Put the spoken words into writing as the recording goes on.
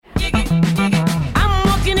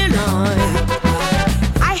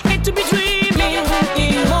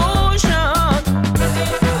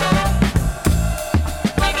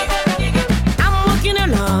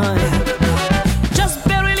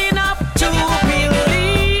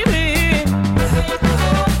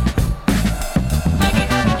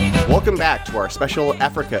back to our special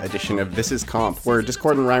Africa edition of This Is Comp, where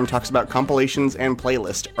Discord and Rhyme talks about compilations and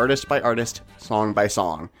playlist, artist by artist, song by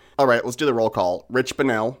song. Alright, let's do the roll call. Rich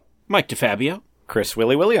Bonnell. Mike DeFabio. Chris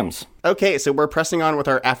Willie Williams. Okay, so we're pressing on with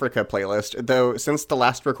our Africa playlist, though since the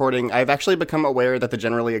last recording, I've actually become aware that the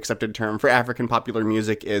generally accepted term for African popular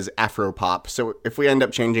music is Afropop, so if we end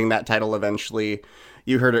up changing that title eventually,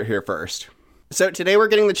 you heard it here first. So today we're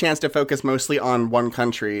getting the chance to focus mostly on one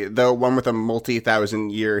country, though one with a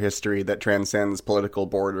multi-thousand-year history that transcends political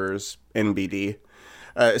borders, NBD.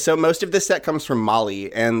 So most of this set comes from Mali,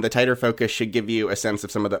 and the tighter focus should give you a sense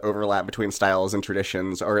of some of the overlap between styles and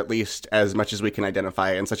traditions, or at least as much as we can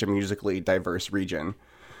identify in such a musically diverse region.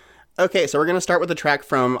 Okay, so we're going to start with a track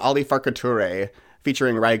from Ali Farka Touré,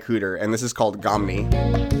 featuring Rai Cooder, and this is called Gomni.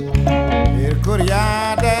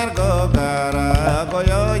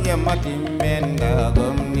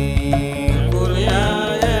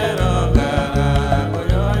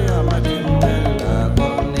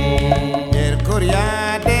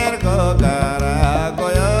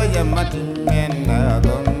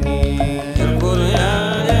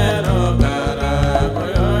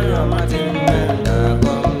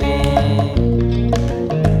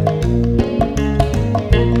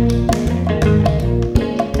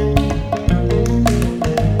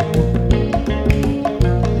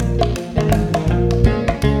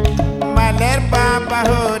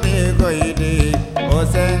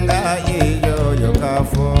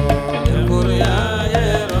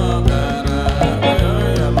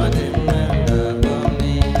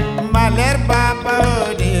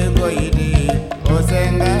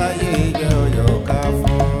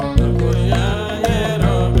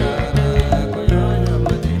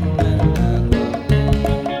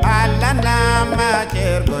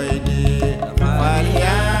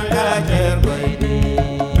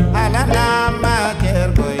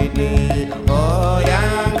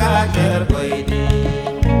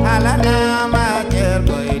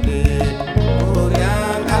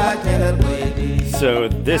 So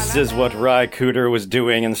this is what Rai Cooder was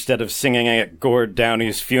doing instead of singing at Gord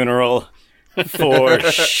Downey's funeral. For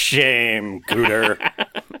shame, Cooder.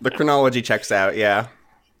 The chronology checks out, yeah.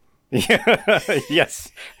 Yeah,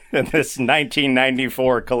 yes. In this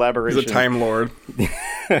 1994 collaboration. He's a Time Lord.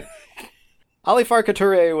 Ali Farka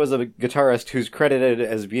Touré was a guitarist who's credited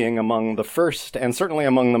as being among the first and certainly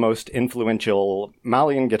among the most influential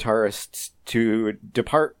Malian guitarists to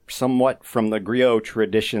depart somewhat from the griot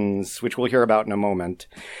traditions, which we'll hear about in a moment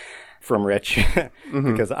from Rich,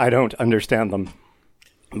 because I don't understand them.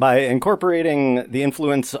 By incorporating the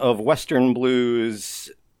influence of Western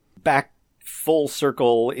blues back full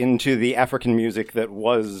circle into the African music that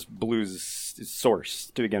was blues'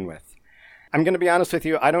 source to begin with. I'm going to be honest with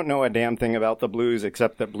you, I don't know a damn thing about the blues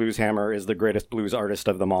except that Blues Hammer is the greatest blues artist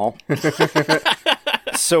of them all.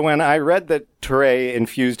 So when I read that Touré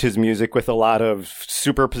infused his music with a lot of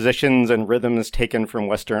superpositions and rhythms taken from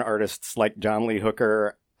Western artists like John Lee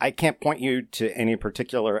Hooker, I can't point you to any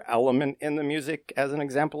particular element in the music as an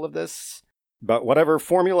example of this. But whatever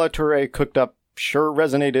formula Touré cooked up sure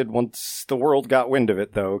resonated once the world got wind of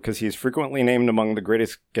it, though, because he's frequently named among the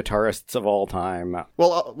greatest guitarists of all time.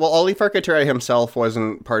 Well, Ali Farka Touré himself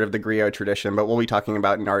wasn't part of the griot tradition, but we'll be talking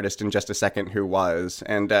about an artist in just a second who was,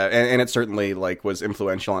 and it certainly was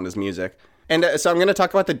influential on his music. And so I'm going to talk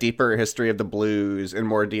about the deeper history of the blues in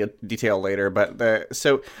more detail later, but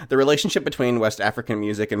so the relationship between West African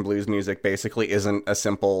music and blues music basically isn't a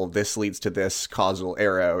simple this leads to this causal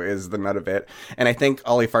arrow is the nut of it. And I think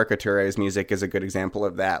Ali Farka Touré's music is a good example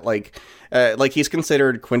of that. Like he's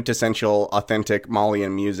considered quintessential, authentic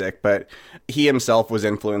Malian music, but he himself was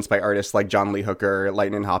influenced by artists like John Lee Hooker,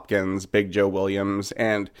 Lightnin' Hopkins, Big Joe Williams,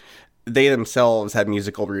 and they themselves had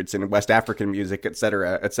musical roots in West African music, et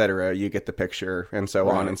cetera, you get the picture, and so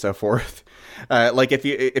on and so forth.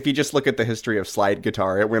 If you just look at the history of slide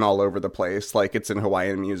guitar, it went all over the place, like it's in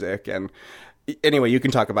Hawaiian music, and anyway, you can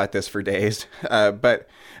talk about this for days. But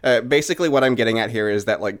basically what I'm getting at here is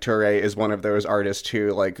that, Touré is one of those artists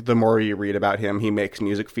who, the more you read about him, he makes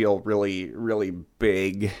music feel really, really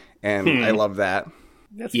big, and I love that.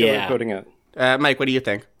 That's good way of putting it. Mike, what do you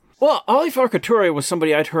think? Well, Ali Farka Touré was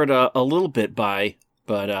somebody I'd heard a little bit by,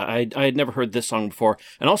 but I had never heard this song before.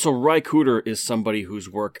 And also, Rai Cooder is somebody whose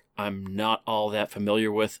work I'm not all that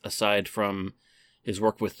familiar with, aside from his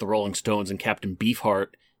work with the Rolling Stones and Captain Beefheart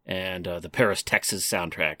and the Paris, Texas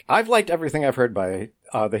soundtrack. I've liked everything I've heard by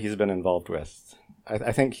that he's been involved with.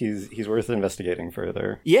 I think he's worth investigating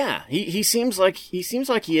further. Yeah, he seems like he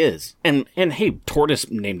is. And hey, Tortoise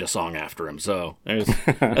named a song after him, so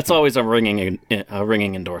that's always a ringing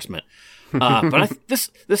endorsement. But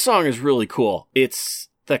this song is really cool. It's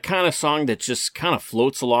that kind of song that just kind of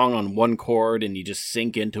floats along on one chord and you just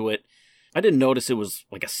sink into it. I didn't notice it was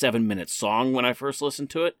like a 7-minute song when I first listened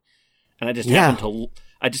to it. And I just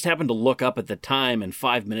happened to look up at the time and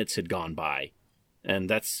 5 minutes had gone by. And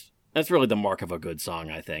that's really the mark of a good song,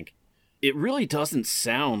 I think. It really doesn't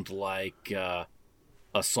sound like a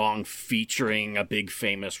song featuring a big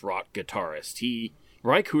famous rock guitarist.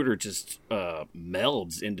 Ry Cooder just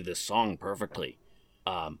melds into this song perfectly.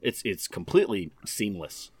 It's completely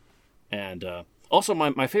seamless. And also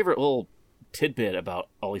my favorite little tidbit about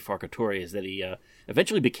Ali Farka Touré is that he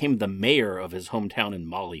eventually became the mayor of his hometown in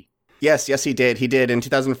Mali. Yes, he did. He did. In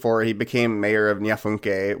 2004, he became mayor of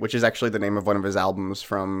Nyafunke, which is actually the name of one of his albums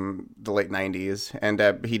from the late 90s.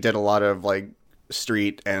 And he did a lot of like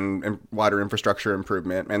street and water infrastructure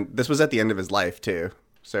improvement. And this was at the end of his life, too.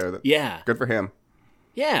 So yeah, good for him.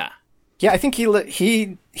 Yeah. Yeah, I think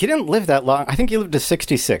he didn't live that long. I think he lived to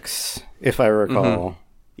 66, if I recall. Mm-hmm.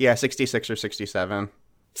 Yeah, 66 or 67.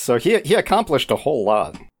 So he accomplished a whole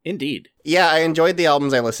lot. Indeed. Yeah, I enjoyed the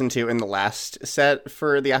albums I listened to in the last set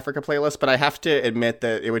for the Africa playlist, but I have to admit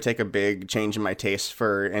that it would take a big change in my taste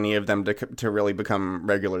for any of them to really become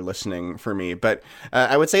regular listening for me. But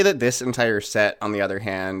I would say that this entire set, on the other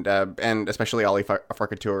hand, and especially Ali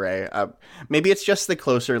Farka Touré, maybe it's just the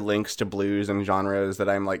closer links to blues and genres that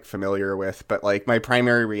I'm like familiar with, but like my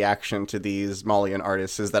primary reaction to these Malian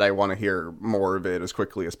artists is that I want to hear more of it as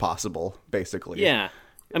quickly as possible, basically. Yeah.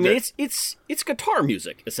 I mean, it's guitar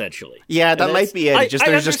music, essentially. Yeah, that might be it.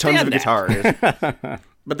 There's just tons of that. guitars.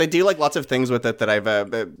 But they do like lots of things with it that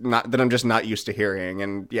that I'm just not used to hearing.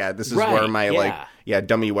 And yeah, this is where my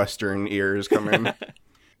dummy Western ears come in.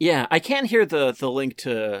 Yeah, I can hear the link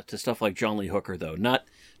to stuff like John Lee Hooker, though. Not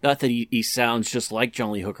that he sounds just like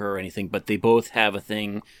John Lee Hooker or anything, but they both have a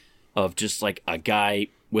thing of just like a guy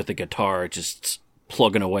with a guitar just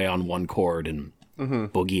plugging away on one chord and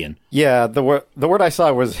boogieing. Yeah, the word I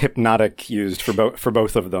saw was hypnotic used for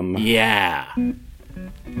both of them. Yeah.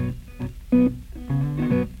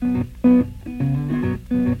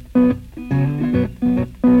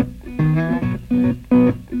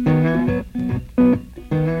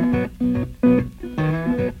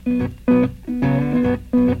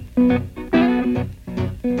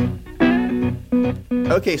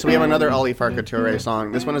 Okay, so we have another Ali Farka Touré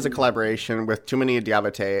song. This one is a collaboration with Toumani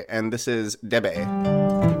Diabaté, and this is Debe.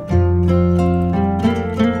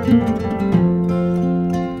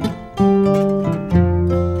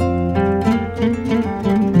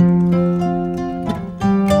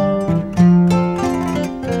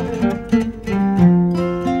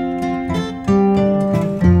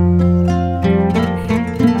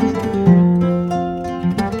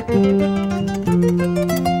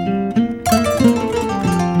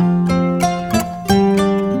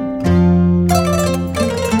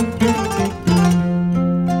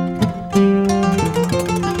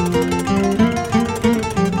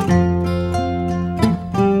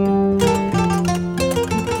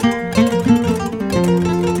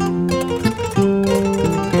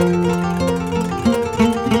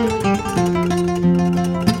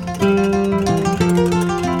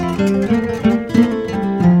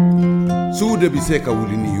 Se ka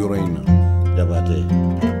wuli ni yɔrɔ in na Diabaté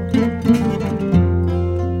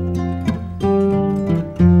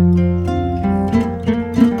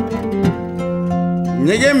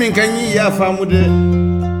ɲɛgɛn min ka ɲi y'a faamu dɛ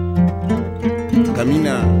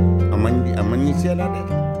kamina a man ɲi sela dɛ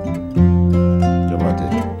Diabaté.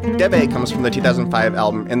 Debe comes from the 2005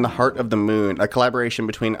 album In the Heart of the Moon, a collaboration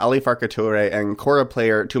between Ali Farka Touré and kora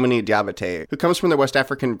player Toumani Diabaté, who comes from the West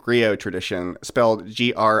African griot tradition, spelled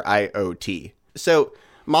Griot. So,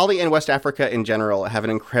 Mali and West Africa in general have an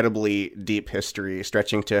incredibly deep history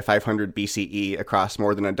stretching to 500 BCE across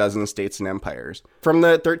more than a dozen states and empires. From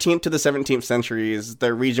the 13th to the 17th centuries,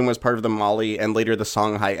 the region was part of the Mali and later the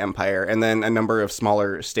Songhai Empire, and then a number of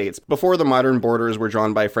smaller states, before the modern borders were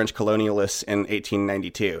drawn by French colonialists in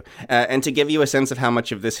 1892. And to give you a sense of how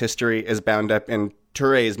much of this history is bound up in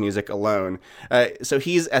Touré's music alone. So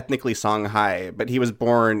he's ethnically Songhai, but he was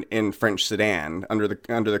born in French Sudan under the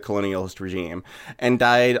colonialist regime and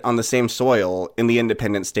died on the same soil in the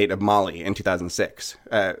independent state of Mali in 2006.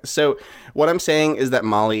 So what I'm saying is that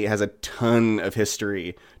Mali has a ton of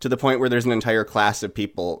history to the point where there's an entire class of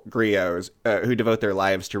people, griots, who devote their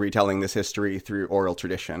lives to retelling this history through oral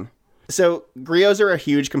tradition. So, griots are a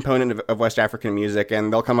huge component of West African music,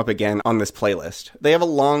 and they'll come up again on this playlist. They have a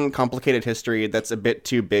long, complicated history that's a bit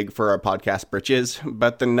too big for our podcast britches,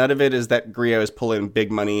 but the nut of it is that griots pull in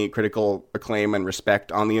big money, critical acclaim, and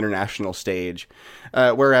respect on the international stage,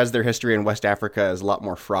 whereas their history in West Africa is a lot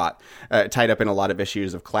more fraught, tied up in a lot of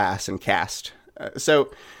issues of class and caste.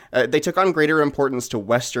 They took on greater importance to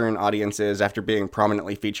Western audiences after being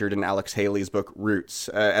prominently featured in Alex Haley's book Roots,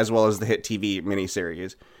 as well as the hit TV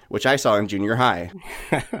miniseries, which I saw in junior high.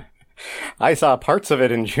 I saw parts of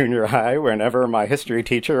it in junior high whenever my history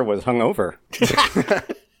teacher was hungover.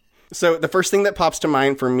 So the first thing that pops to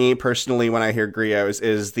mind for me personally when I hear griots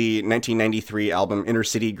is the 1993 album Inner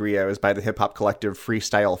City Griots by the hip-hop collective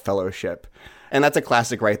Freestyle Fellowship. And that's a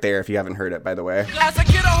classic right there if you haven't heard it, by the way. As a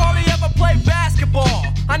kid, I hardly ever played basketball.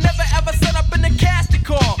 I never ever set up in the casting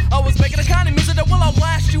call. I was making the kind of music that will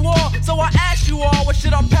outlast you all. So I asked you all, what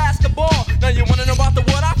should I pass the ball? Now you want to know about the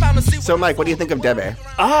what I found to see. So Mike, what do you think of Debe?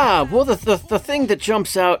 Well, the thing that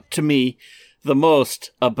jumps out to me the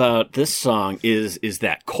most about this song is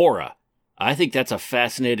that kora. I think that's a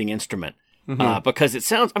fascinating instrument because it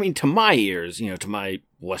sounds, I mean, to my ears, to my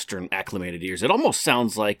Western acclimated ears, it almost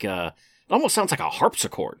sounds like a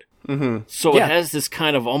harpsichord. Mm-hmm. So it has this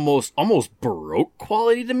kind of almost Baroque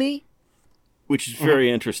quality to me, which is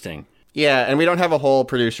very interesting. Yeah, and we don't have a whole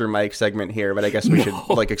producer Mike segment here, but I guess we should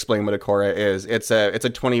explain what a kora is. It's a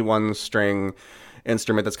 21 string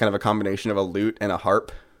instrument that's kind of a combination of a lute and a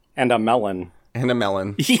harp. And a melon.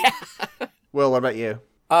 Yeah. Will, what about you?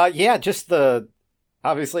 Just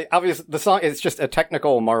obviously the song is just a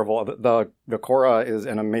technical marvel. The kora is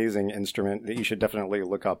an amazing instrument that you should definitely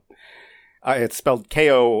look up. It's spelled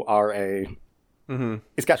Kora. Mm-hmm.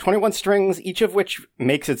 It's got 21 strings, each of which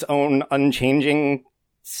makes its own unchanging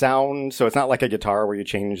sound. So it's not like a guitar where you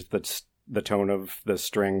change the tone of the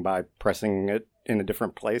string by pressing it in a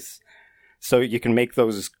different place. So you can make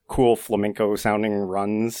those cool flamenco sounding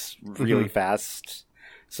runs really fast.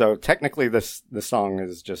 So technically this song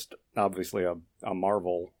is just obviously a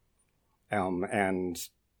marvel. And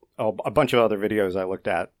a bunch of other videos I looked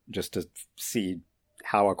at just to see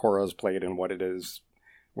how a kora is played and what it is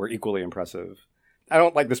were equally impressive. I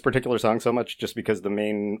don't like this particular song so much just because the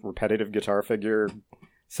main repetitive guitar figure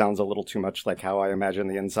sounds a little too much like how I imagine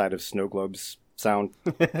the inside of snow globes sound.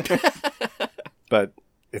 But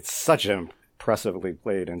it's such an impressively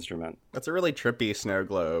played instrument. That's a really trippy snow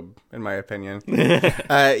globe, in my opinion.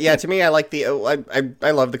 To me, I like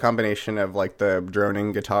I love the combination of like the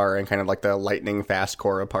droning guitar and kind of like the lightning fast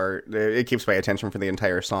kora part. It keeps my attention for the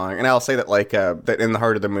entire song. And I'll say that that In the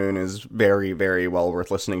Heart of the Moon is very, very well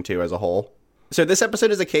worth listening to as a whole. So this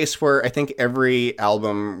episode is a case where I think every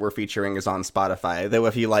album we're featuring is on Spotify, though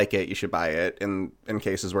if you like it, you should buy it in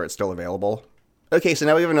cases where it's still available. Okay, so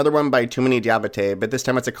now we have another one by Too Many Diabate, but this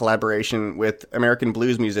time it's a collaboration with American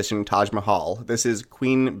blues musician Taj Mahal. This is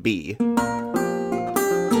Queen Bee.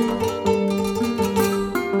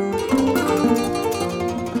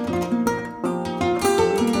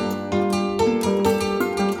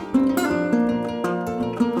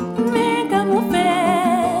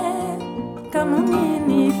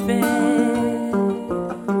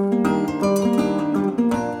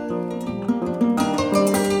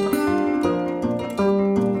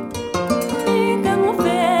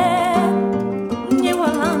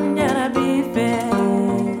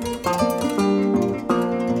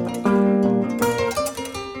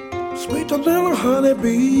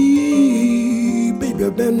 Honeybee, baby,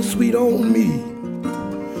 you've been sweet on me.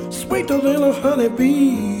 Sweeter than a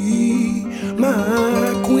honeybee,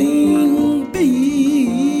 my queen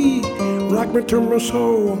bee. Rock me to my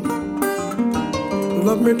soul,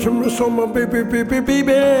 love me to my soul, my baby, baby,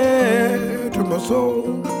 baby, to my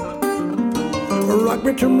soul. Rock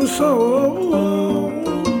me to my soul.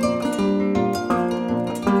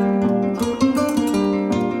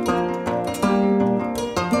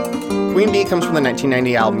 Queen Bee comes from the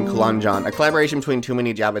 1990 album Kalanjan, a collaboration between Too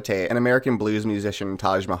Many Diabate and American blues musician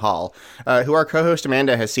Taj Mahal, who our co-host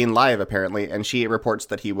Amanda has seen live, apparently, and she reports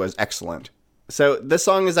that he was excellent. So this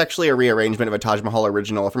song is actually a rearrangement of a Taj Mahal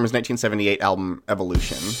original from his 1978 album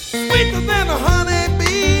Evolution. Sweeter than a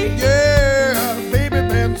honeybee, yeah, baby,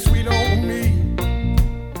 been sweet on me.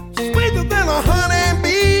 Sweeter than a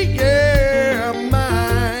honeybee, yeah,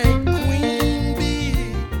 my queen bee.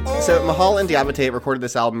 So Mahal and Diabate recorded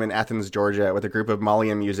this album in Athens, Georgia, with a group of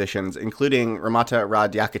Malian musicians, including Ramata Ra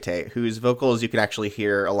Diakate, whose vocals you can actually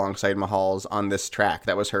hear alongside Mahal's on this track.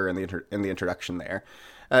 That was her in the introduction there.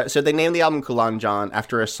 So they named the album Kalanjan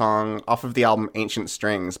after a song off of the album Ancient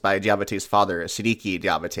Strings by Diabate's father, Siddiqui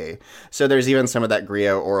Diabate. So there's even some of that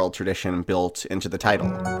griot oral tradition built into the title.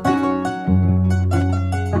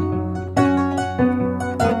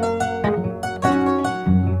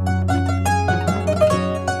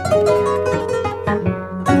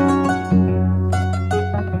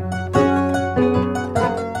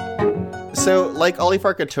 So Like Ali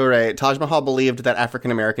Farka Touré, Taj Mahal believed that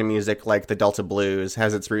African-American music like the Delta Blues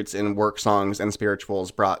has its roots in work songs and spirituals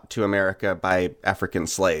brought to America by African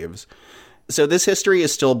slaves. So this history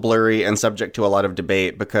is still blurry and subject to a lot of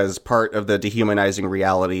debate because part of the dehumanizing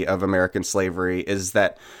reality of American slavery is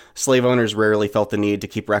that slave owners rarely felt the need to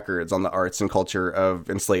keep records on the arts and culture of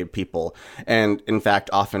enslaved people, and in fact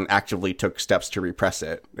often actively took steps to repress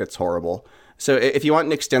it. It's horrible. So if you want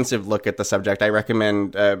an extensive look at the subject, I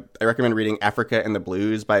recommend reading Africa and the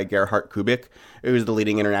Blues by Gerhard Kubik, who's the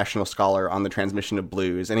leading international scholar on the transmission of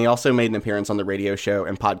blues. And he also made an appearance on the radio show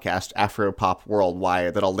and podcast Afropop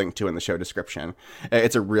Worldwide that I'll link to in the show description.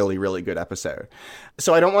 It's a really, really good episode.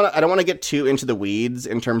 So I don't want to get too into the weeds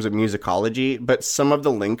in terms of musicology, but some of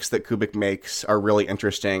the links that Kubik makes are really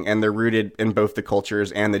interesting, and they're rooted in both the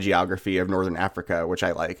cultures and the geography of Northern Africa, which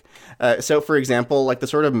I like. So for example, like the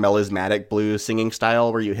sort of melismatic blues singing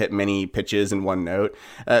style where you hit many pitches in one note.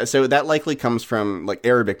 So that likely comes from like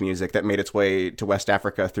Arabic music that made its way to West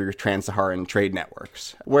Africa through trans-Saharan trade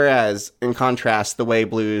networks. Whereas, in contrast, the way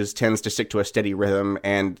blues tends to stick to a steady rhythm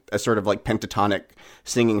and a sort of like pentatonic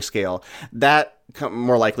singing scale, that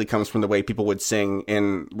more likely comes from the way people would sing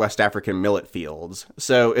in West African millet fields.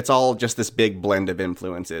 So it's all just this big blend of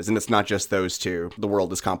influences, and it's not just those two. The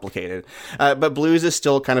world is complicated. But blues is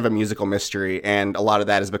still kind of a musical mystery, and a lot of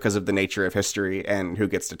that is because of the nature of history and who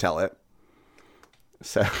gets to tell it.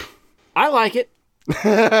 So I like it.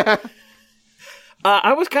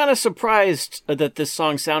 I was kind of surprised that this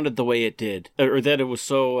song sounded the way it did, or that it was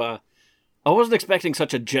so... I wasn't expecting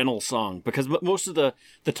such a gentle song, because most of the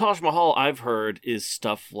Taj Mahal I've heard is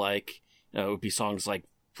stuff like, it would be songs like,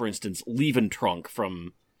 for instance, Liebentrunk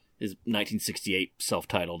from his 1968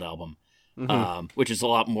 self-titled album, which is a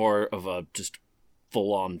lot more of a just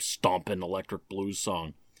full-on stomping electric blues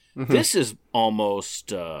song. Mm-hmm. This is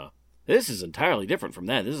almost, this is entirely different from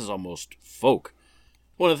that. This is almost folk.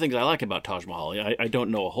 One of the things I like about Taj Mahal, I don't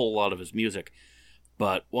know a whole lot of his music,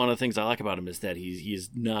 but one of the things I like about him is that he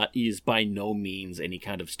is by no means any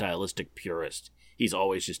kind of stylistic purist. He's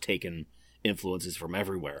always just taken influences from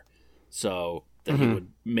everywhere. So that he would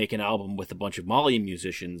make an album with a bunch of Malian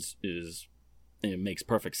musicians it makes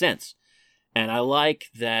perfect sense. And I like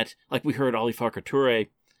that, like we heard Ali Farka Touré,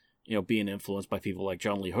 being influenced by people like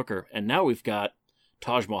John Lee Hooker, and now we've got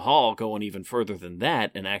Taj Mahal going even further than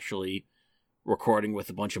that and actually recording with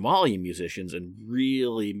a bunch of Malian musicians and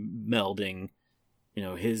really melding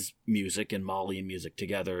his music and Malian music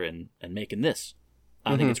together and making this.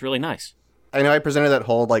 I think it's really nice. I know I presented that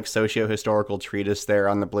whole socio-historical treatise there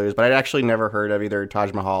on the blues, but I'd actually never heard of either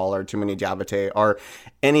Taj Mahal or Tumini Diabate or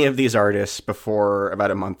any of these artists before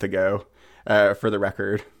about a month ago, for the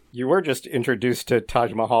record. You were just introduced to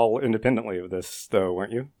Taj Mahal independently of this, though,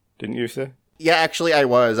 weren't you? Didn't you say? Yeah, actually, I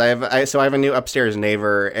was. I have a new upstairs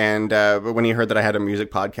neighbor, and when he heard that I had a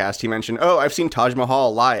music podcast, he mentioned, "Oh, I've seen Taj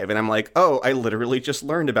Mahal live," and I'm like, "Oh, I literally just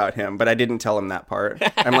learned about him," but I didn't tell him that part.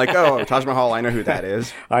 I'm like, "Oh, Taj Mahal, I know who that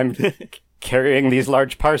is." I'm carrying these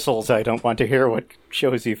large parcels. I don't want to hear what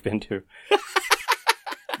shows you've been to.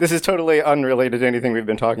 This is totally unrelated to anything we've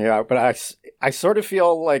been talking about, but I sort of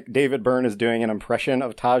feel like David Byrne is doing an impression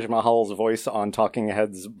of Taj Mahal's voice on Talking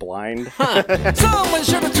Heads' Blind. Someone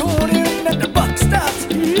should have told him that the buck stops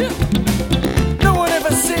here. No one ever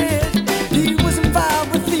said he was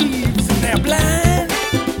involved with thieves, and they're blind.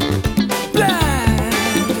 Blind,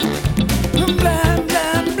 blind,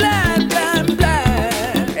 blind, blind,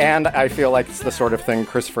 blind. And I feel like it's the sort of thing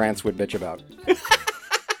Chris France would bitch about.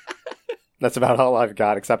 That's about all I've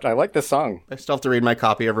got, except I like this song. I still have to read my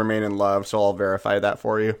copy of Remain in Love, so I'll verify that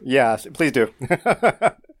for you. Yeah, please do.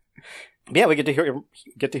 Yeah, we get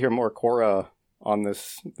to hear more Cora on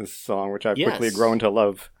this song, which I've quickly grown to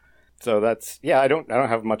love. So that's, I don't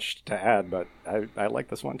have much to add, but I like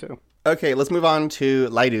this one too. Okay, let's move on to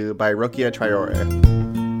Laidu by Rokia Traore.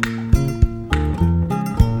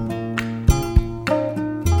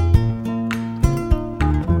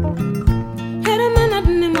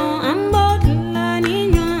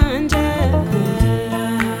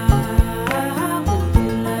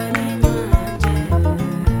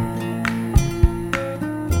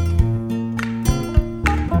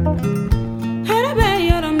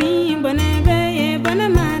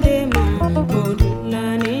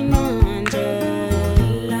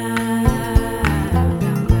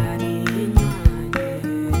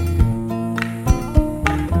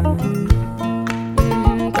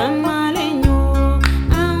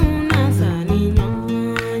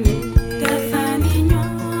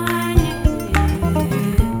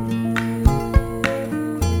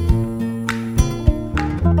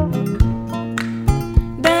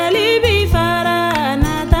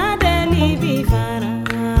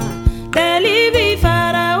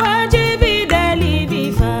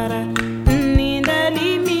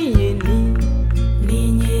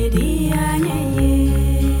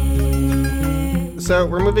 So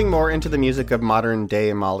we're moving more into the music of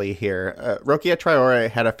modern-day Mali here. Rokia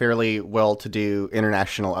Traore had a fairly well-to-do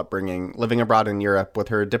international upbringing, living abroad in Europe with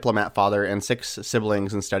her diplomat father and 6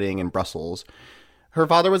 siblings and studying in Brussels. Her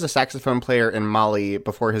father was a saxophone player in Mali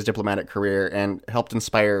before his diplomatic career and helped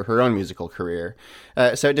inspire her own musical career.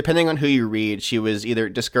 So depending on who you read, she was either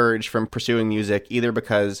discouraged from pursuing music, either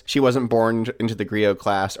because she wasn't born into the griot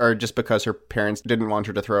class or just because her parents didn't want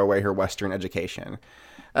her to throw away her Western education.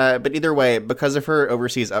 But either way, because of her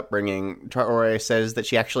overseas upbringing, Traore says that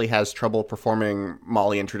she actually has trouble performing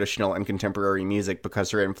Malian traditional and contemporary music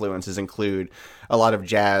because her influences include a lot of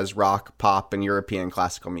jazz, rock, pop, and European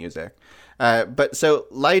classical music. But so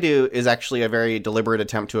Laidu is actually a very deliberate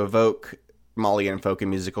attempt to evoke Malian folk and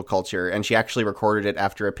musical culture, and she actually recorded it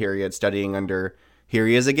after a period studying under, here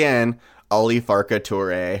he is again, Ali Farka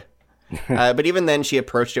Touré. But even then, she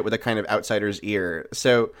approached it with a kind of outsider's ear.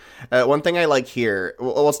 So one thing I like here,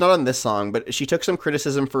 well, it's not on this song, but she took some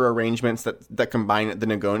criticism for arrangements that combine the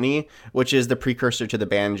Ngoni, which is the precursor to the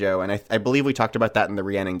banjo, and I believe we talked about that in the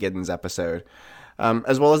Rhiannon Giddens episode.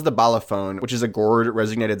 As well as the balafone, which is a gourd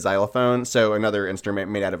resonated xylophone, so another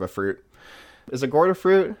instrument made out of a fruit. Is a gourd a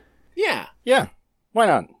fruit? Yeah. Yeah, why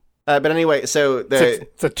not? But anyway, so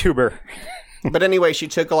It's a tuber. But anyway, she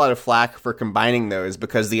took a lot of flack for combining those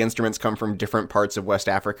because the instruments come from different parts of West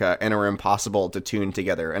Africa and are impossible to tune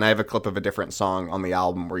together. And I have a clip of a different song on the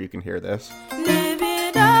album where you can hear this.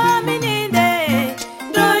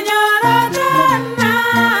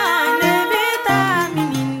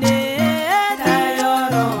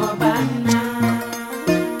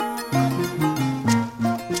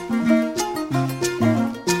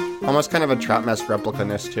 Almost kind of a Trap Mess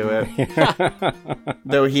replica-ness to it.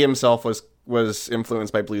 Though he himself was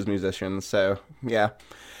influenced by blues musicians, so yeah.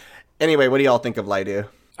 Anyway, what do y'all think of Laidu?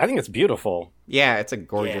 I think it's beautiful. Yeah, it's a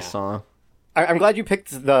gorgeous song. I'm glad you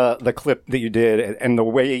picked the clip that you did and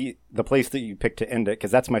the place that you picked to end it,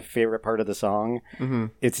 because that's my favorite part of the song. Mm-hmm.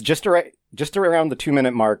 It's just around the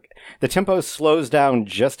 2-minute mark. The tempo slows down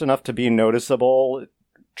just enough to be noticeable.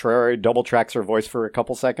 Traore double tracks her voice for a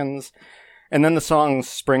couple seconds. And then the song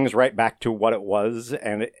springs right back to what it was,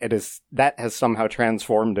 and that has somehow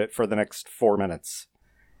transformed it for the next 4 minutes.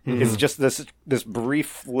 Mm-hmm. It's just this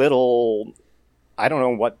brief little, I don't know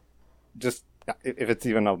what, just if it's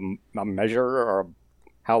even a measure or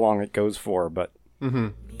how long it goes for, but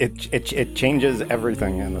it changes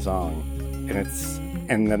everything in the song,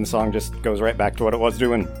 and then the song just goes right back to what it was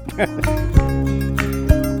doing.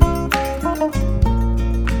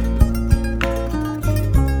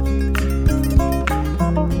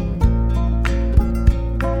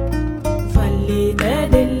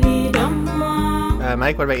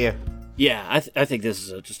 Mike, what about you? Yeah, I think this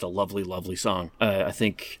is just a lovely, lovely song. I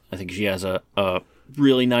think she has a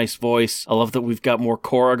really nice voice. I love that we've got more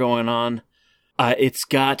Korra going on. It's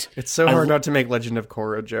so hard not to make Legend of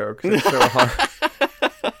Korra jokes. It's so hard.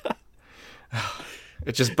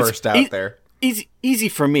 It just burst out there. Easy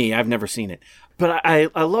for me. I've never seen it, but I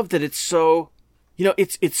love that it's so,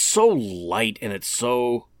 it's so light and it's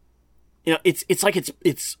so, it's like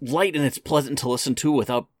it's light and it's pleasant to listen to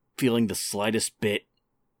without feeling the slightest bit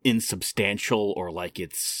insubstantial or like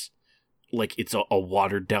it's a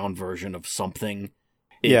watered down version of something.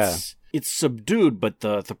 It's subdued, but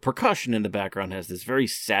the percussion in the background has this very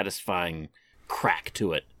satisfying crack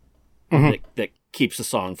to it that keeps the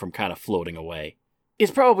song from kind of floating away.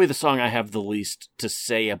 It's probably the song I have the least to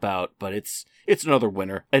say about, but it's another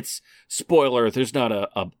winner. It's spoiler. There's not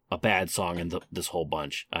a bad song in this whole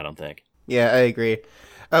bunch, I don't think. Yeah, I agree.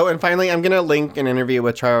 Oh, and finally, I'm going to link an interview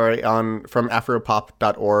with Traore from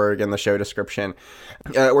afropop.org in the show description,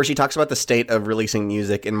 where she talks about the state of releasing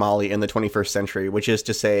music in Mali in the 21st century, which is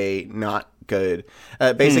to say not good.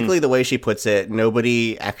 Basically, the way she puts it,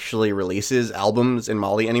 nobody actually releases albums in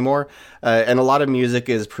Mali anymore, and a lot of music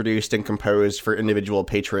is produced and composed for individual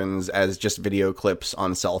patrons as just video clips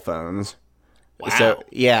on cell phones. Wow. So,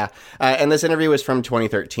 yeah. And this interview was from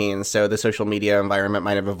 2013, so the social media environment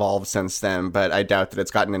might have evolved since then, but I doubt that it's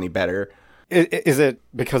gotten any better. Is it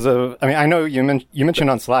because of... I mean, I know you mentioned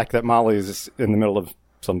on Slack that Mali is in the middle of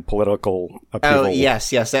some political upheaval. Oh,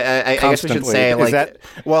 yes. I guess we should say,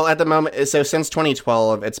 well, at the moment, so since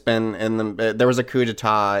 2012, it's been there was a coup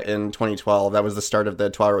d'etat in 2012. That was the start of the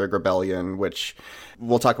Tuareg Rebellion, which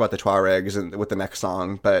we'll talk about the Tuaregs with the next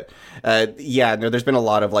song. But there's been a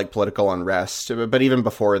lot of political unrest. But even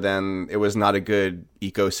before then, it was not a good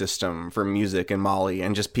ecosystem for music in Mali,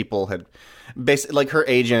 and just people had basically her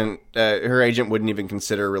agent wouldn't even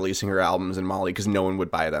consider releasing her albums in Mali because no one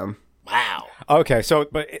would buy them. Wow. Okay, so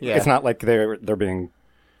but it's not like they're being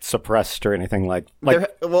suppressed or anything like like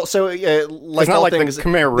it's like not all like things, the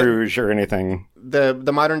Khmer Rouge or anything.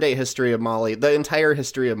 the modern day history of Mali, the entire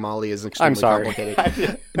history of Mali is extremely I'm sorry.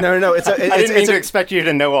 complicated. No, it's I didn't mean it's to expect you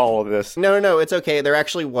to know all of this. No, it's okay. There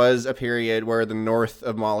actually was a period where the north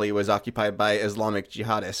of Mali was occupied by Islamic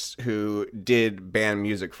jihadists who did ban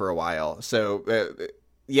music for a while. So,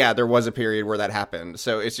 yeah, there was a period where that happened.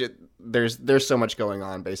 So it's just, there's so much going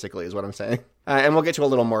on, basically, is what I'm saying. And we'll get to a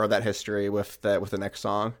little more of that history with the next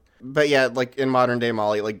song. But yeah, like in modern day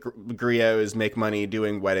Mali, like griots make money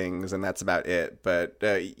doing weddings, and that's about it. But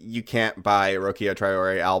you can't buy a Rokia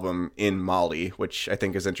Traore album in Mali, which I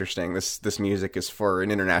think is interesting. This music is for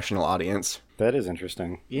an international audience. That is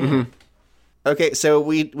interesting. Yeah. Mm-hmm. Okay, so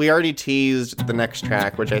we already teased the next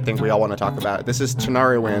track, which I think we all want to talk about. This is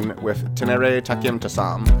Tenariwen with Tenere Takim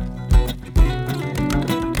Tasam.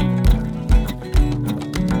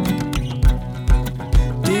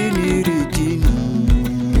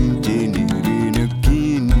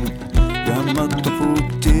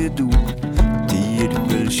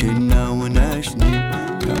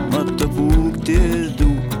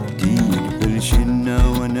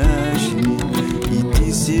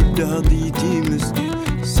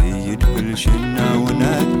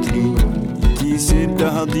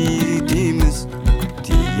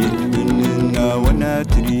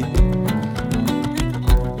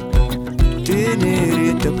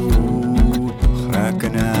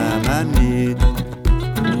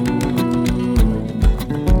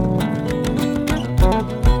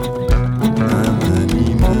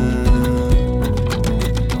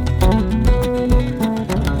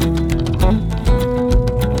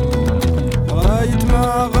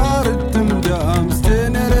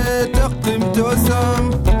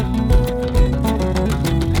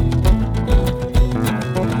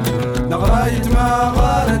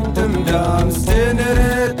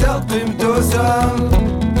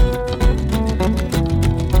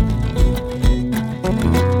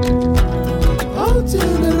 Oh,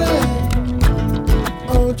 Tenere,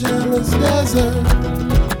 oh, jealous desert,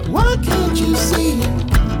 why can't you see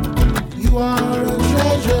you are a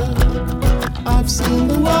treasure? I've seen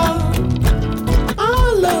the world,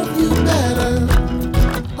 I love you better.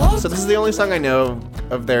 Oh, So this is the only song I know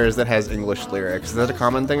of theirs that has English lyrics. Is that a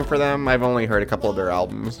common thing for them? I've only heard a couple of their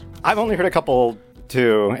albums. I've only heard a couple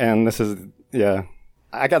too, and this is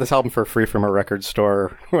I got this album for free from a record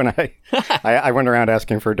store when I went around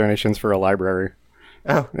asking for donations for a library.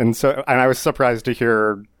 Oh. And I was surprised to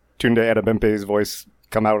hear Tunde Adebimpe's voice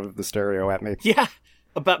come out of the stereo at me. Yeah.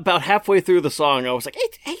 About halfway through the song, I was like,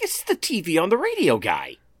 hey, it's the TV on the radio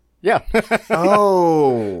guy. Yeah.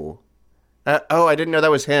 Oh. I didn't know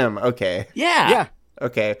that was him. Okay. Yeah. Yeah.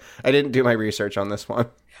 Okay. I didn't do my research on this one.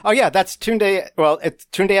 Oh yeah, that's Tunde. Well, it's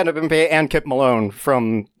Tunde Adebimpe and Kip Malone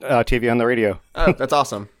from TV on the radio. Oh, that's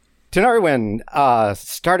awesome. Tenariwen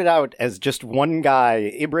started out as just one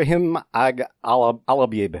guy, Ibrahim Ag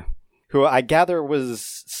Alabib, who I gather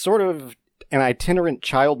was sort of an itinerant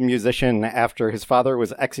child musician after his father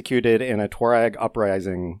was executed in a Tuareg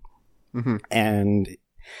uprising. Mm-hmm. And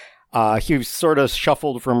he sort of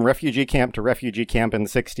shuffled from refugee camp to refugee camp in the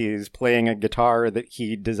 60s, playing a guitar that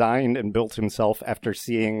he designed and built himself after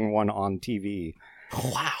seeing one on TV.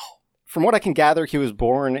 Wow. From what I can gather, he was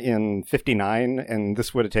born in 59, and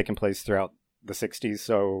this would have taken place throughout the 60s.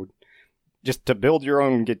 So just to build your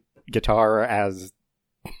own guitar as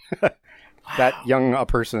that young a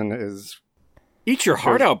person is... Eat your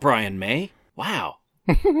heart out, Brian May. Wow.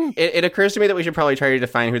 It occurs to me that we should probably try to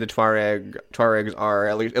define who the Tuaregs are,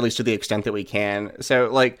 at least to the extent that we can. So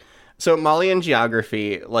Malian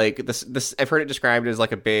geography, like this, I've heard it described as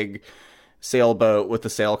like a big sailboat with the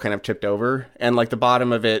sail kind of tipped over, and like the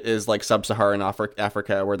bottom of it is like sub-Saharan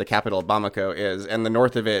Africa, where the capital Bamako is, and the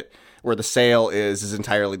north of it, where the sail is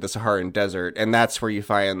entirely the Saharan desert, and that's where you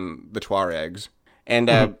find the Tuaregs. And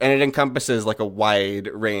and it encompasses like a wide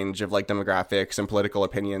range of like demographics and political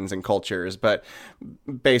opinions and cultures, but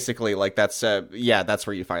basically like that's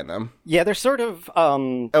where you find them. Yeah, they're sort of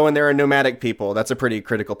Oh, and they're a nomadic people. That's a pretty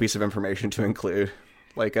critical piece of information to include.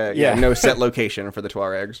 Like no set location for the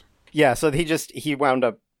Tuaregs. Yeah, so this kid wound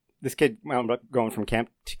up going from camp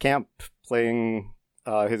to camp playing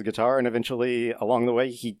his guitar, and eventually along the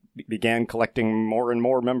way he began collecting more and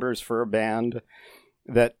more members for a band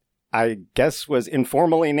that I guess was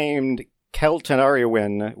informally named Kel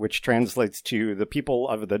Tenariwen, which translates to the people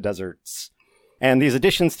of the deserts. And these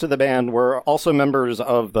additions to the band were also members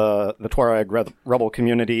of the Tuareg rebel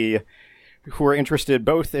community who were interested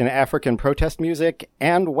both in African protest music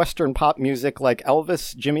and Western pop music like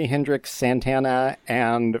Elvis, Jimi Hendrix, Santana,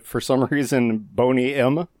 and for some reason, Boney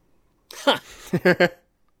M.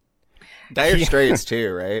 Dire Straits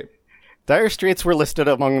too, right? Dire Straits were listed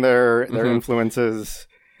among their influences.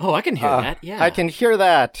 Oh, I can hear that. Yeah, I can hear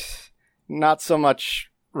that. Not so much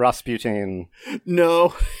Rasputin.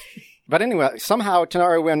 No. But anyway, somehow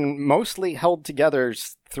Tinariwen mostly held together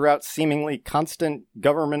throughout seemingly constant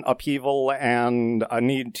government upheaval and a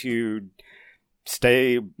need to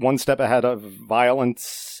stay one step ahead of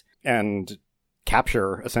violence and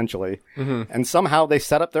capture, essentially. And somehow they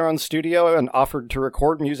set up their own studio and offered to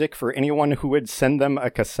record music for anyone who would send them a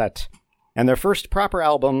cassette. And their first proper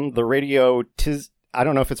album, the radio I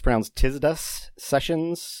don't know if it's pronounced Tisdas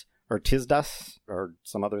Sessions, or Tisdas, or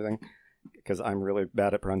some other thing, because I'm really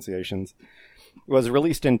bad at pronunciations, was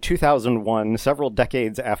released in 2001, several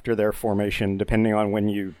decades after their formation, depending on when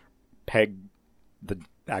you peg the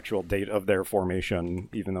actual date of their formation,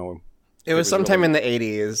 even though... It was sometime in the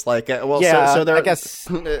 80s. Like, I guess...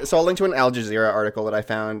 So I'll link to an Al Jazeera article that I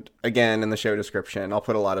found, again, in the show description. I'll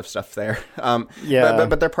put a lot of stuff there.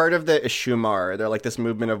 But they're part of the Ishumar. They're like this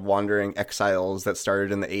movement of wandering exiles that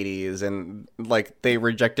started in the 80s. And, like, they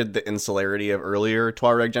rejected the insularity of earlier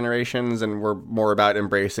Tuareg generations and were more about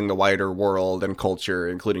embracing the wider world and culture,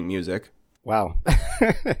 including music. Wow.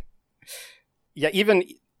 Yeah, even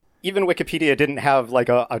Wikipedia didn't have, like,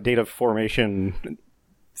 a date of formation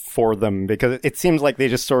for them, because it seems like they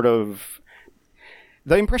just sort of...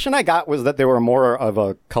 The impression I got was that they were more of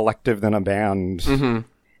a collective than a band.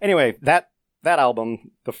 Anyway, that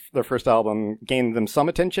album, their first album, gained them some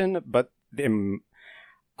attention, but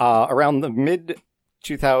around the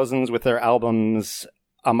mid-2000s with their albums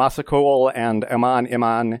Amasakol and Iman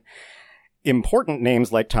Iman, important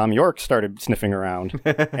names like Tom York started sniffing around,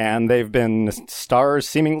 and they've been stars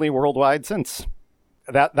seemingly worldwide since.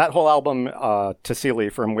 That whole album, Tassili,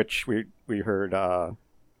 from which we heard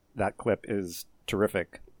that clip, is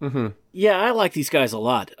terrific. Yeah, I like these guys a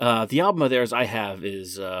lot. The album of theirs I have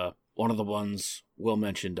is one of the ones Will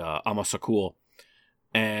mentioned, Amasakul,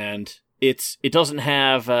 and it doesn't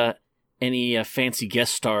have any fancy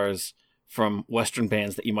guest stars from Western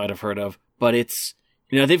bands that you might have heard of, but it's,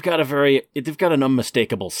 they've got an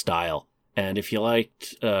unmistakable style, and if you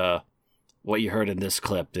liked what you heard in this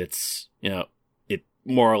clip, it's it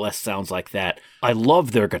more or less sounds like that. I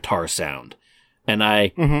love their guitar sound, and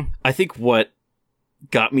I think what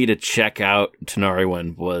got me to check out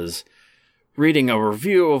Tinariwen was reading a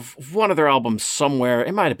review of one of their albums somewhere.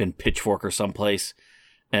 It might have been Pitchfork or someplace,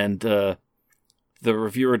 and the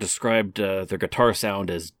reviewer described their guitar sound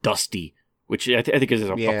as dusty, which I think is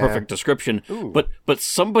a perfect description. Ooh. But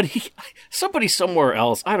somebody somewhere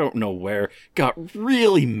else, I don't know where, got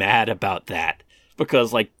really mad about that,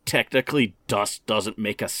 because, like, technically dust doesn't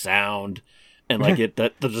make a sound, and, like,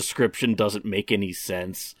 the description doesn't make any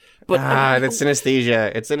sense. But that's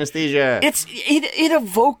synesthesia. It's synesthesia. It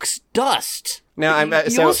evokes dust. No,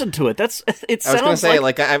 you listen to it. It sounds I was going to say,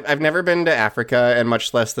 like, I've never been to Africa, and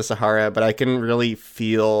much less the Sahara, but I can really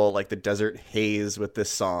feel, like, the desert haze with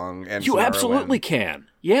this song. And you absolutely can.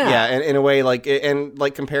 Yeah. Yeah, and in a way, like, and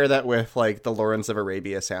like compare that with, like, the Lawrence of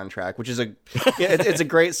Arabia soundtrack, which is it's a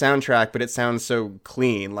great soundtrack, but it sounds so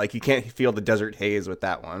clean. Like, you can't feel the desert haze with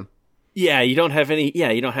that one. Yeah, you don't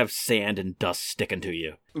have sand and dust sticking to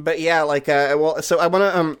you. But yeah, like, so I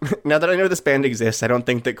want to, now that I know this band exists, I don't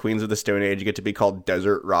think that Queens of the Stone Age get to be called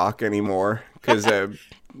desert rock anymore, because, well,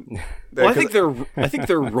 I think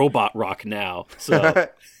they're robot rock now, so.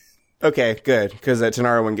 Okay, good, because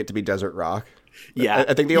Tinariwen get to be desert rock. Yeah.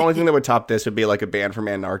 I think the only thing that would top this would be, like, a band from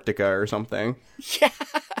Antarctica or something. Yeah,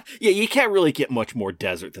 you can't really get much more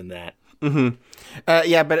desert than that.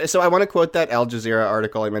 Yeah, but so I want to quote that Al Jazeera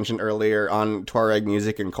article I mentioned earlier on Tuareg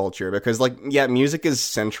music and culture, because, like, yeah, music is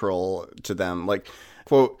central to them. Like,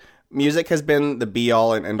 quote, music has been the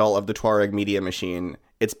be-all and end-all of the Tuareg media machine.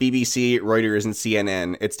 It's BBC, Reuters, and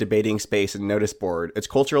CNN. It's debating space and notice board. It's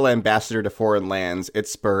cultural ambassador to foreign lands.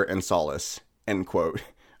 It's spur and solace, end quote.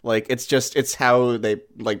 Like, it's how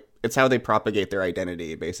they propagate their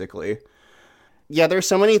identity, basically. Yeah, there's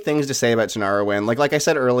so many things to say about Tinariwen. Like I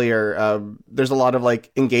said earlier, there's a lot of,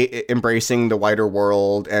 like, embracing the wider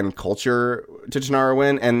world and culture to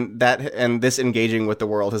Tinariwen, and this engaging with the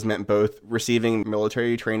world has meant both receiving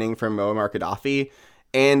military training from Muammar Gaddafi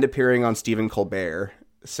and appearing on Stephen Colbert.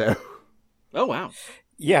 So, oh wow,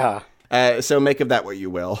 yeah. So make of that what you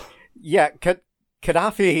will. Yeah,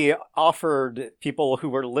 Gaddafi offered people who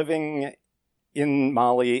were living in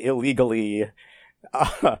Mali illegally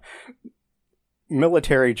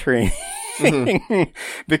military training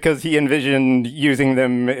because he envisioned using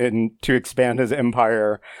them to expand his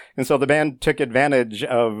empire. And so the band took advantage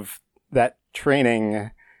of that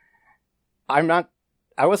training. I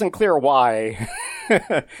wasn't clear why,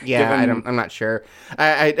 Yeah, I'm not sure.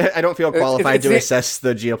 I don't feel qualified to assess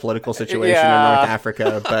the geopolitical situation in North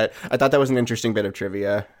Africa, but I thought that was an interesting bit of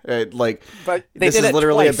trivia. But this is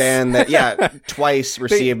literally a band that, twice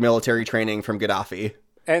received military training from Gaddafi.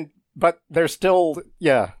 But they're still,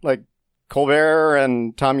 like Colbert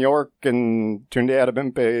and Tom York and Tunde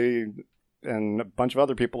Adebimpe and a bunch of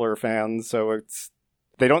other people are fans, so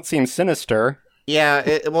they don't seem sinister. Yeah,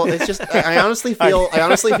 it's just I honestly feel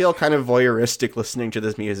kind of voyeuristic listening to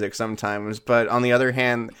this music sometimes, but on the other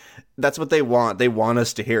hand, that's what they want. They want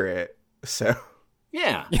us to hear it. So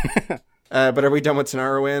yeah. But are we done with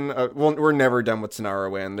Sonarowin? Well, we're never done with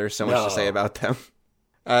Sonarowin. There's so much to say about them.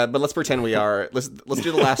 But let's pretend we are. Let's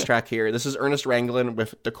do the last track here. This is Ernest Ranglin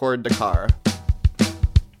with D'accord Dakar.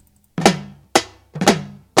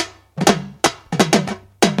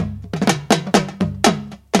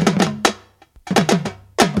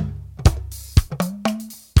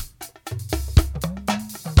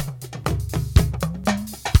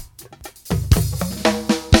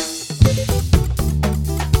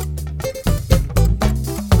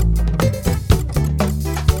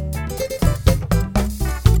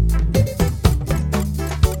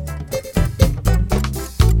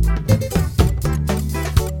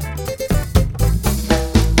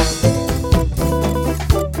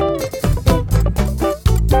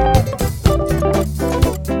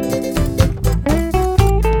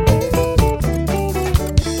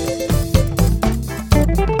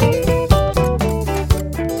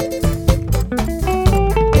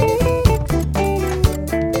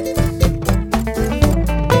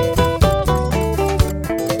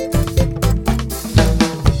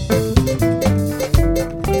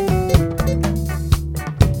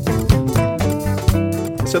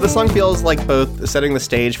 So the song feels like both setting the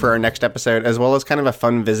stage for our next episode as well as kind of a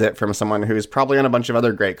fun visit from someone who's probably on a bunch of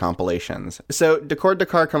other great compilations. So D'accord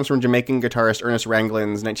Dakar comes from Jamaican guitarist Ernest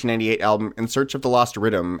Ranglin's 1998 album In Search of the Lost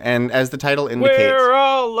Rhythm, and as the title indicates... We're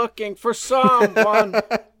all looking for someone.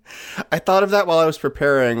 I thought of that while I was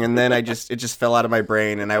preparing, and then it just fell out of my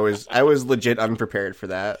brain, and I was legit unprepared for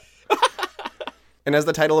that. And as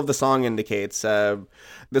the title of the song indicates, the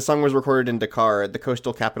song was recorded in Dakar, the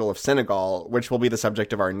coastal capital of Senegal, which will be the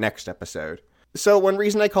subject of our next episode. So one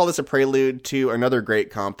reason I call this a prelude to another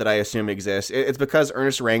great comp that I assume exists, it's because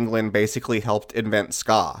Ernest Ranglin basically helped invent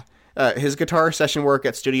ska. His guitar session work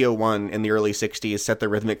at Studio One in the early 60s set the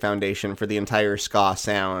rhythmic foundation for the entire ska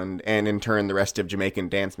sound, and in turn the rest of Jamaican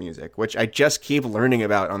dance music, which I just keep learning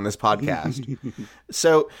about on this podcast.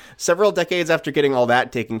 So, several decades after getting all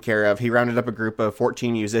that taken care of, he rounded up a group of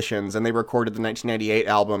 14 musicians, and they recorded the 1998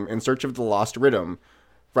 album In Search of the Lost Rhythm.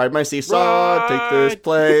 Ride my seesaw, take this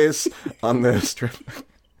place on this strip.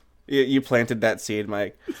 You planted that seed,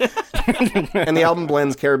 Mike. And the album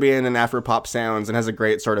blends Caribbean and Afro-pop sounds and has a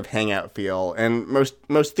great sort of hangout feel. And most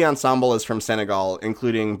of the ensemble is from Senegal,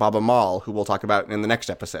 including Baba Maal, who we'll talk about in the next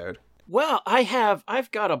episode. Well,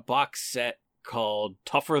 I've got a box set called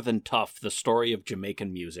Tougher Than Tough, The Story of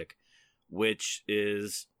Jamaican Music, which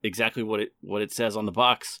is exactly what it says on the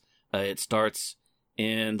box. It starts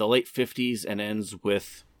in the late 50s and ends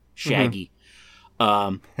with Shaggy.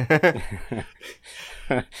 I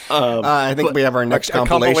think we have our next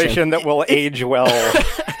compilation that will age well.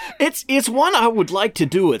 It's one I would like to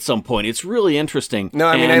do at some point. It's really interesting. No,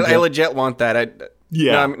 I mean, I legit want that. I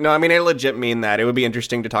legit mean that. It would be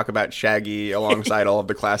interesting to talk about Shaggy alongside all of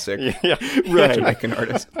the classic right. Jamaican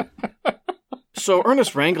artists. So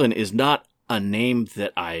Ernest Ranglin is not a name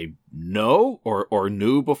that I know or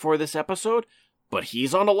knew before this episode, but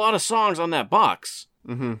he's on a lot of songs on that box.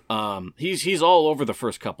 Mm-hmm. He's all over the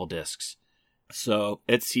first couple discs. So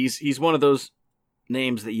he's one of those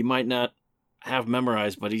names that you might not have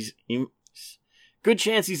memorized, but he's good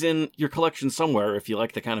chance he's in your collection somewhere if you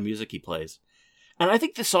like the kind of music he plays. And I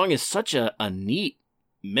think this song is such a neat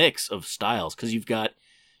mix of styles, because you've got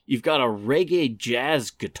a reggae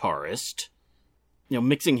jazz guitarist,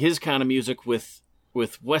 mixing his kind of music with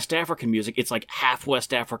West African music. It's like half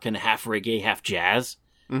West African, half reggae, half jazz.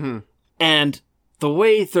 Mm-hmm. And the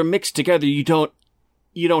way they're mixed together, you don't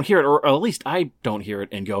hear it, or at least I don't hear it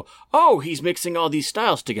and go, oh, he's mixing all these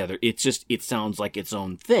styles together. It's just, it sounds like its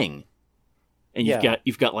own thing. And you've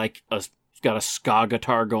got a ska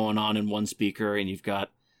guitar going on in one speaker, and you've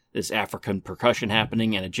got this African percussion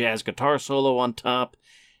happening and a jazz guitar solo on top.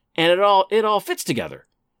 And it all fits together.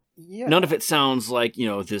 Yeah. None of it sounds like,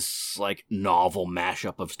 this like novel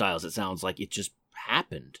mashup of styles. It sounds like it just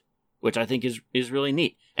happened, which I think is really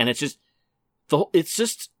neat. And it's just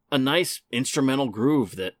a nice instrumental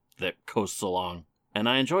groove that coasts along, and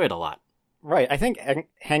I enjoy it a lot. Right. I think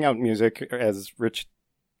hangout music, as Rich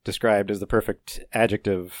described is the perfect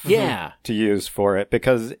adjective Yeah. to use for it,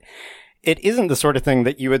 because it isn't the sort of thing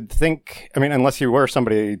that you would think, I mean, unless you were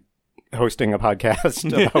somebody hosting a podcast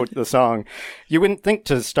about the song, you wouldn't think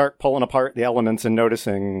to start pulling apart the elements and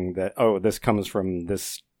noticing that, oh, this comes from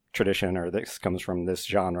this tradition or this comes from this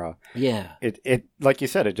genre. Yeah. It like you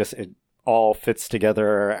said, it all fits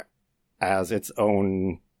together as its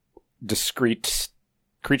own discrete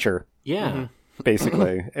creature, Yeah.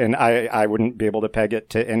 basically. And I wouldn't be able to peg it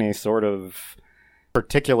to any sort of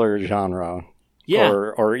particular genre Yeah.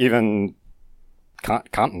 or even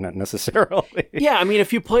continent necessarily. Yeah, I mean,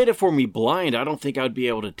 if you played it for me blind, I don't think I'd be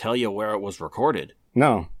able to tell you where it was recorded.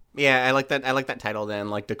 No. Yeah, I like that title then,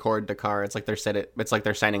 like Decor Dakar. It's like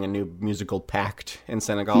they're signing a new musical pact in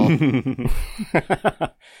Senegal.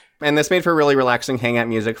 And this made for really relaxing hangout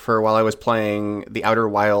music for while I was playing The Outer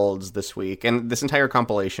Wilds this week. And this entire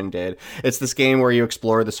compilation did. It's this game where you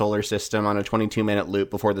explore the solar system on a 22-minute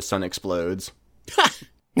loop before the sun explodes.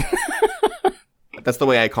 That's the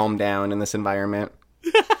way I calm down in this environment.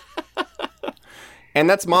 And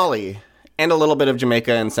that's Mali. And a little bit of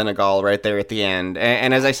Jamaica and Senegal right there at the end.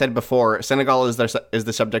 And as I said before, Senegal is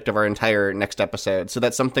the subject of our entire next episode. So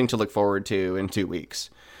that's something to look forward to in 2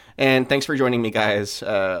 weeks. And thanks for joining me, guys,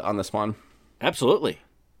 on this one. Absolutely.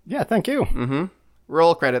 Yeah, thank you.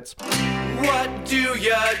 Roll credits. What do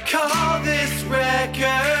you call this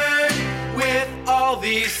record with all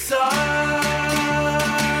these songs?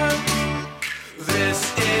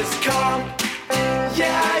 This is comp.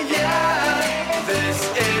 Yeah, yeah. This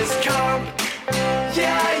is comp.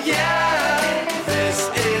 Yeah, yeah. This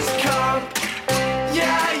is comp.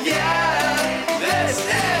 Yeah, yeah. This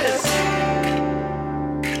is.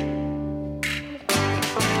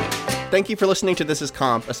 Thank you for listening to This Is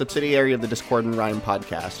Comp, a subsidiary of the Discord and Rhyme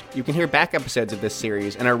podcast. You can hear back episodes of this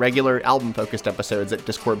series and our regular album-focused episodes at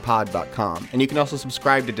discordpod.com, and you can also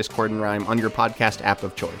subscribe to Discord and Rhyme on your podcast app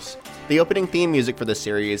of choice. The opening theme music for this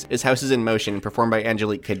series is Houses in Motion, performed by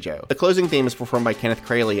Angelique Kidjo. The closing theme is performed by Kenneth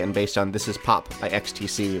Crayley and based on This Is Pop by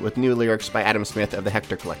XTC, with new lyrics by Adam Smith of the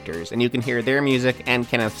Hector Collectors, and you can hear their music and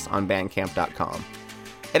Kenneth's on Bandcamp.com.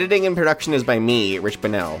 Editing and production is by me, Rich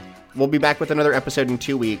Bonnell. We'll be back with another episode in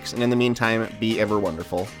 2 weeks, and in the meantime, be ever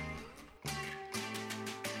wonderful.